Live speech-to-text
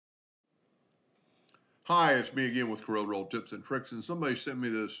Hi, it's me again with Corel Roll Tips and Tricks, and somebody sent me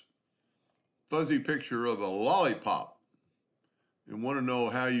this fuzzy picture of a lollipop and want to know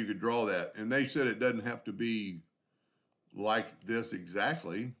how you could draw that. And they said it doesn't have to be like this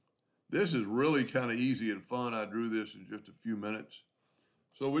exactly. This is really kind of easy and fun. I drew this in just a few minutes.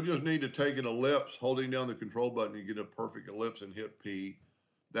 So we just need to take an ellipse, holding down the control button and get a perfect ellipse and hit P.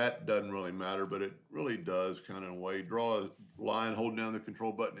 That doesn't really matter, but it really does kind of in a way. Draw a line, holding down the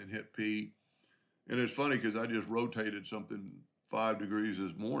control button and hit P. And it's funny because I just rotated something 5 degrees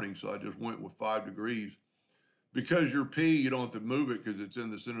this morning, so I just went with 5 degrees. Because you're P, you don't have to move it because it's in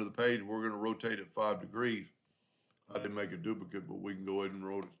the center of the page. We're going to rotate it 5 degrees. I didn't make a duplicate, but we can go ahead and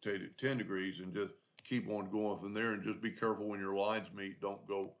rotate it 10 degrees and just keep on going from there. And just be careful when your lines meet. Don't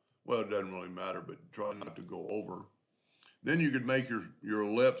go, well, it doesn't really matter, but try not to go over. Then you could make your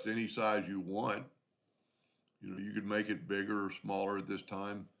ellipse any size you want. You know, you could make it bigger or smaller at this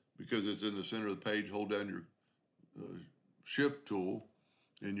time. Because it's in the center of the page, hold down your shift tool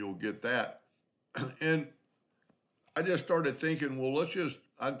and you'll get that. And I just started thinking, well,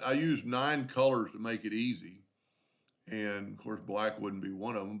 I used 9 colors to make it easy. And of course, black wouldn't be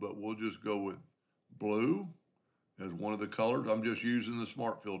one of them, but we'll just go with blue as one of the colors. I'm just using the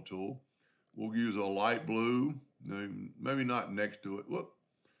Smart Fill tool. We'll use a light blue, maybe not next to it. Whoop,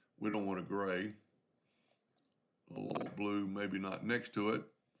 we don't want a gray. A light blue, maybe not next to it.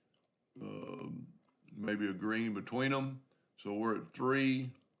 Maybe a green between them. So we're at 3,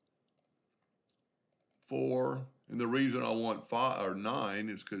 4, and the reason I want 5 or 9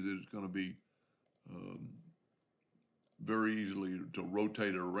 is because it's going to be very easily to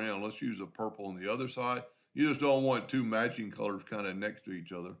rotate it around. Let's use a purple on the other side. You just don't want 2 matching colors kind of next to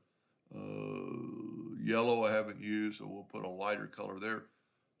each other. Yellow I haven't used, so we'll put a lighter color there.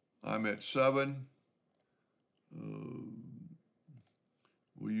 I'm at 7.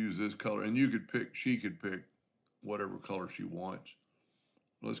 We'll use this color, and she could pick whatever color she wants.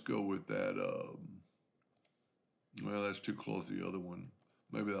 Let's go with that, well, that's too close to the other one.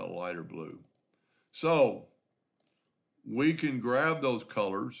 Maybe that lighter blue. So we can grab those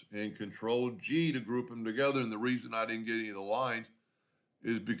colors and Control G to group them together. And the reason I didn't get any of the lines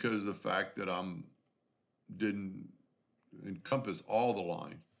is because of the fact that didn't encompass all the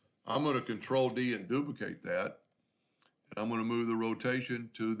lines. I'm going to Control D and duplicate that. I'm going to move the rotation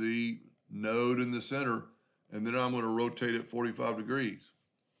to the node in the center, and then I'm going to rotate it 45 degrees.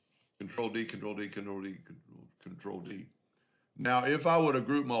 Control D, Control D, Control D, Control D. Now, if I would have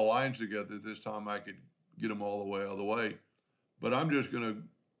grouped my lines together this time, I could get them all the way out of the way. But I'm just going to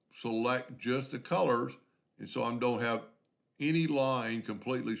select just the colors, and so I don't have any line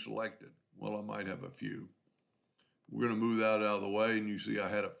completely selected. Well, I might have a few. We're going to move that out of the way, and you see I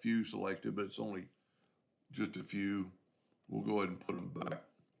had a few selected, but it's only just a few. We'll go ahead and put them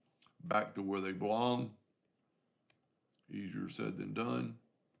back to where they belong. Easier said than done.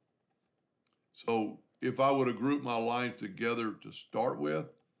 So if I would have grouped my lines together to start with,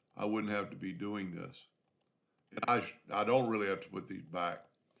 I wouldn't have to be doing this. And I don't really have to put these back.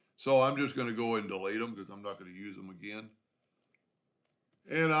 So I'm just going to go ahead and delete them because I'm not going to use them again.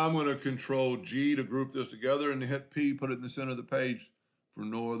 And I'm going to Control G to group this together and hit P, put it in the center of the page for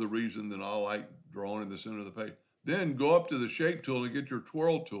no other reason than I like drawing in the center of the page. Then go up to the Shape tool and get your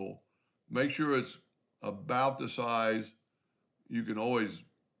Twirl tool. Make sure it's about the size. You can always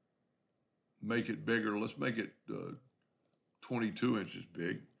make it bigger. Let's make it 22 inches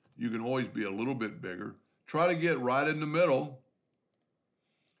big. You can always be a little bit bigger. Try to get right in the middle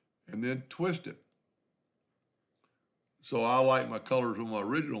and then twist it. So I like my colors on my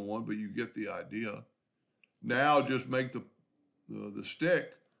original one, but you get the idea. Now just make the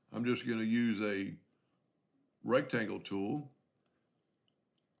stick. I'm just going to use a rectangle tool.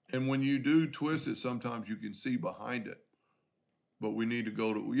 And when you do twist it, sometimes you can see behind it. But we need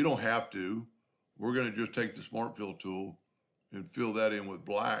to you don't have to. We're going to just take the Smart Fill tool and fill that in with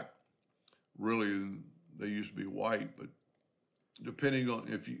black. Really, they used to be white, but depending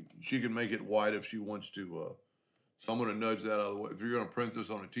on she can make it white if she wants to. So I'm going to nudge that out of the way. If you're going to print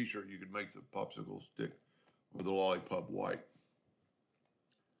this on a t-shirt, you could make the popsicle stick or the lollipop white.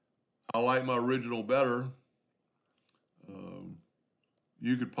 I like my original better.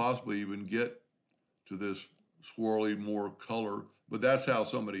 You could possibly even get to this swirly more color, but that's how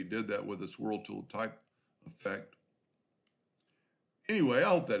somebody did that with a swirl tool type effect. Anyway, I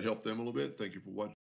hope that helped them a little bit. Thank you for watching.